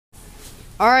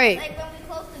All right. Like when we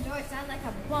closed the door, it sounded like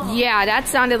a bomb. Yeah, that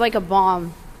sounded like a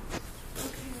bomb.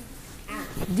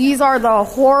 These are the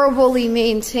horribly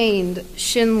maintained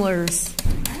Schindlers.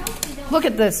 Look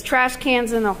at this. Trash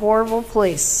cans in a horrible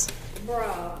place.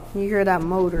 Bro. You hear that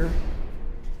motor.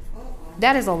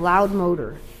 That is a loud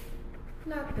motor.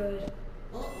 Not good.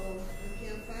 I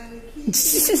can't find the key.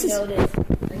 Notice.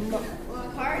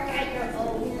 Park at your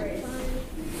own risk.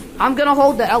 I'm gonna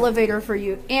hold the elevator for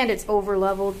you, and it's over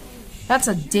leveled. That's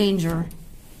a danger.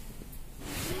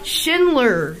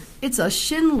 Schindler. It's a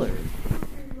Schindler.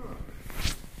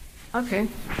 Okay.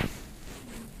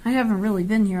 I haven't really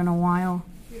been here in a while.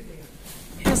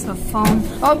 Here's the phone.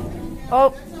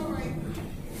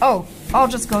 Oh, I'll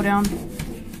just go down.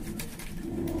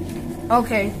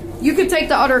 Okay. You can take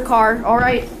the other car,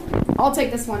 alright? I'll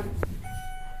take this one.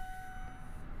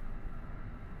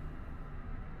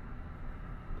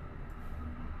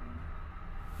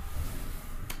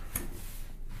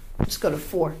 Let's go to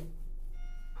 4.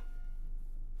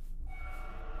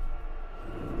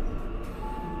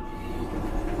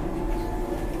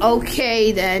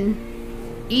 Okay, then.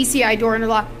 ECI door in the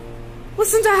lock.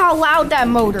 Listen to how loud that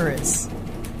motor is.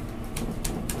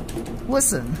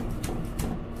 Listen.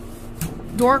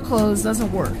 Door closed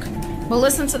doesn't work. But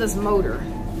listen to this motor.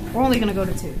 We're only gonna go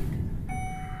to 2.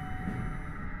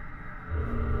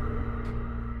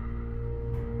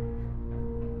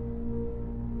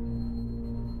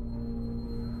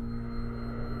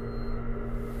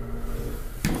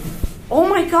 Oh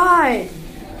my god!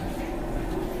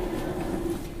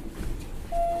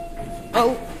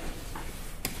 Oh.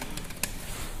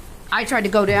 I tried to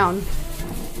go down.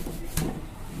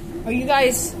 Are you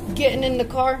guys getting in the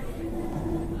car?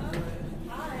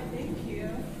 Hi, thank you.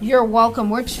 You're welcome.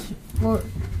 Well, this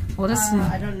is...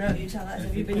 I don't know. You tell us.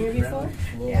 Have you been here before?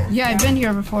 Yeah, I've been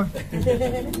here before.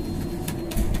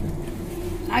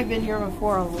 I've been here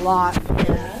before a lot.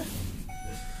 Yeah.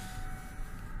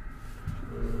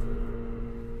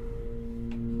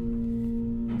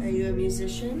 Are you a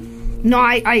musician? No,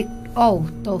 oh,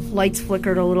 the lights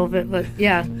flickered a little bit, but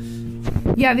yeah.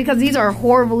 Yeah, because these are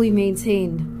horribly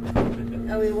maintained.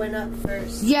 Oh, we went up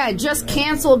first. Yeah, it just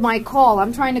canceled my call.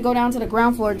 I'm trying to go down to the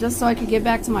ground floor just so I could get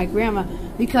back to my grandma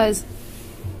because,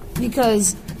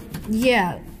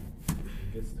 yeah.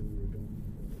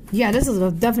 Yeah, this is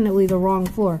definitely the wrong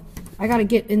floor. I gotta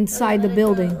get inside the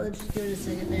building. Let's just do it a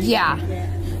second there. Yeah.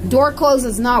 Door close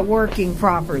is not working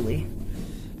properly.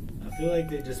 I feel like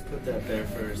they just put that there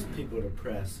for people to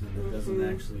press, and it doesn't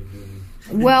actually move.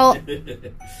 Well,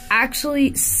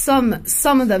 actually, some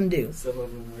of them do. Some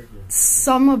of them work.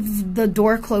 Some of the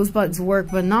door close buttons work,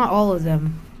 but not all of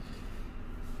them.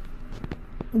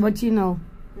 But you know,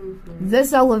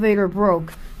 this elevator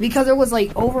broke because it was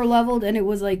like over leveled, and it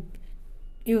was like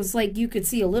you could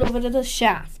see a little bit of the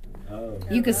shaft. Oh.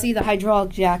 You could see the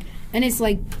hydraulic jack, and it's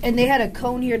like, and they had a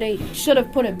cone here. They should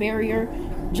have put a barrier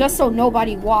just so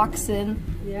nobody walks in.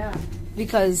 Yeah.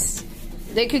 Because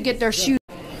they could get their shoes.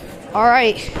 All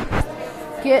right,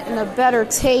 getting a better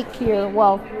take here.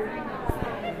 Well,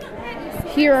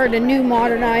 here are the new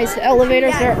modernized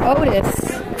elevators. They're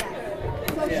Otis.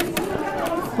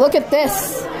 Look at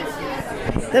this.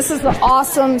 This is the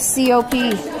awesome COP.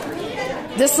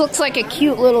 This looks like a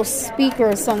cute little speaker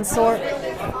of some sort.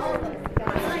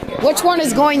 Which one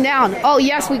is going down? Oh,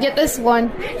 yes, we get this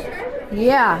one.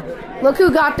 Yeah. Look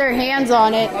who got their hands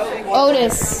on it.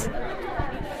 Otis.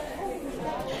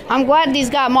 I'm glad these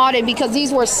got modded because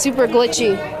these were super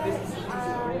glitchy.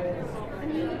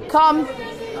 Come.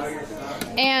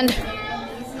 And,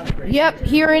 yep,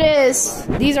 here it is.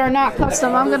 These are not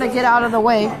custom. I'm going to get out of the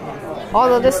way.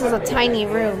 Although this is a tiny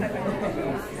room.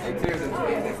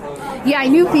 Yeah, I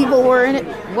knew people were in it.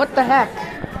 What the heck?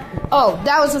 Oh,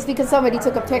 that was just because somebody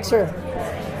took a picture.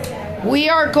 We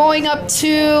are going up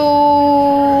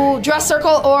to dress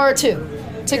circle or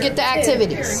 2 to get the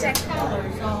activities.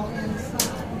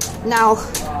 Now,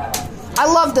 I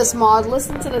love this mod.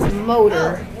 Listen to this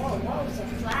motor.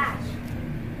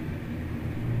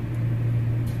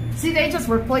 See, they just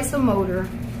replaced the motor.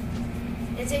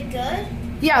 Is it good?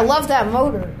 Yeah, I love that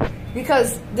motor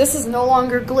because this is no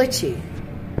longer glitchy.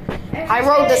 I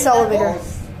rode this elevator.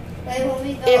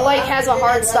 It like has a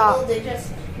hard stop.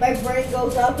 My brain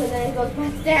goes up and then it goes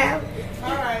back down.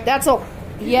 Alright. That's all.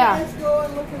 Yeah. Let's go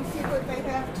and look and see what they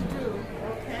have to do,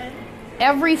 okay?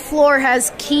 Every floor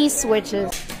has key switches.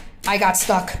 I got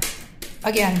stuck.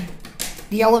 Again.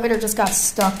 The elevator just got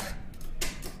stuck.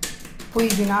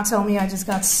 Please do not tell me I just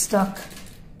got stuck.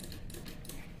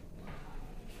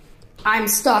 I'm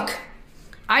stuck.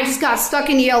 I just got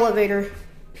stuck in the elevator.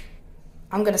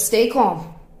 I'm gonna stay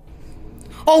calm.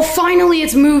 Oh, finally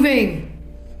it's moving.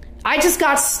 I just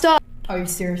got stuck. Are you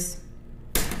serious?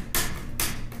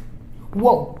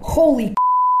 Whoa, holy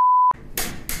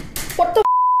what the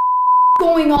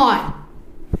going on?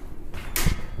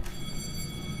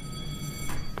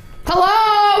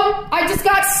 Hello? I just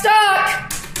got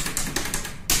stuck.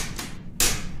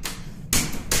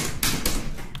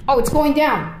 Oh, it's going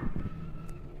down.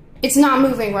 It's not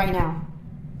moving right now.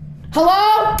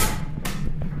 Hello?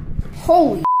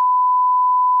 Holy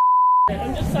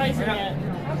I'm just sizing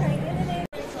it.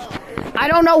 I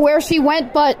don't know where she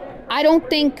went, but I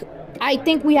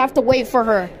think we have to wait for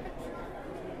her.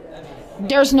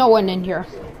 There's no one in here.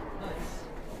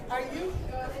 Are you?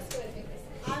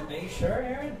 Are you sure,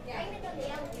 Aaron?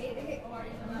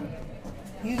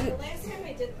 Last time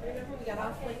I did, remember we got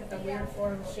off like at the weird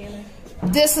floor of Shannon?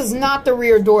 This is not the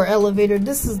rear door elevator.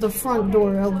 This is the front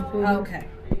door elevator. Okay.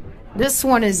 This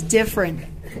one is different.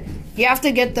 You have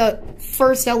to get the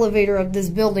first elevator of this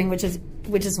building, which is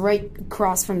right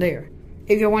across from there,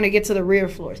 if you want to get to the rear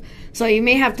floors. So you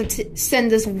may have to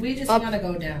send this We just up. want to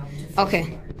go down.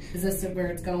 Okay. Is this where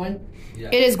it's going? Yeah.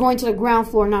 It is going to the ground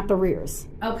floor, not the rears.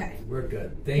 Okay. We're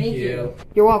good. Thank Thank you. you.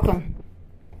 You're welcome.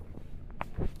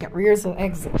 Got rears and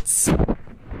exits.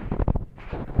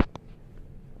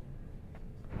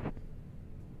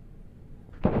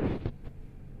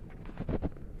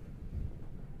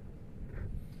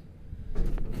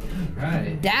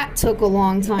 Right. That took a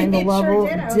long time to It level. sure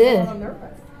did. I was a Did. little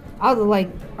nervous. I was like,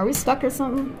 are we stuck or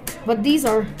something? But these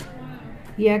are,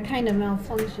 yeah, kind of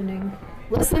malfunctioning.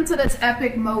 Listen to this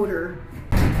epic motor.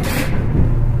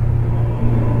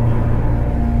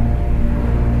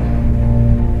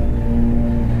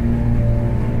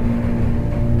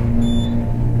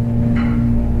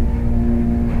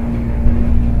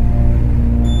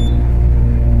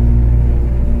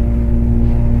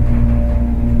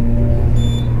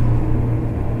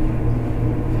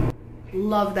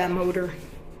 Love that motor.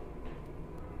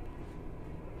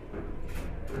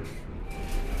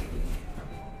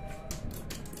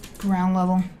 Ground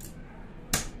level.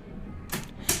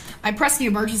 I pressed the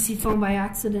emergency phone by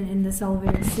accident in this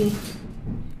elevator. See,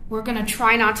 we're gonna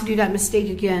try not to do that mistake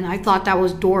again. I thought that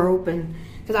was door open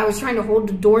because I was trying to hold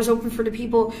the doors open for the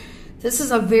people. This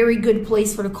is a very good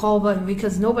place for the call button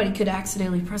because nobody could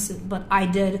accidentally press it, but I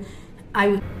did.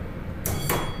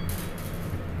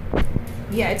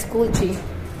 Yeah, it's glitchy.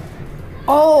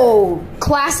 Oh,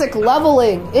 classic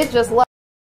leveling. It just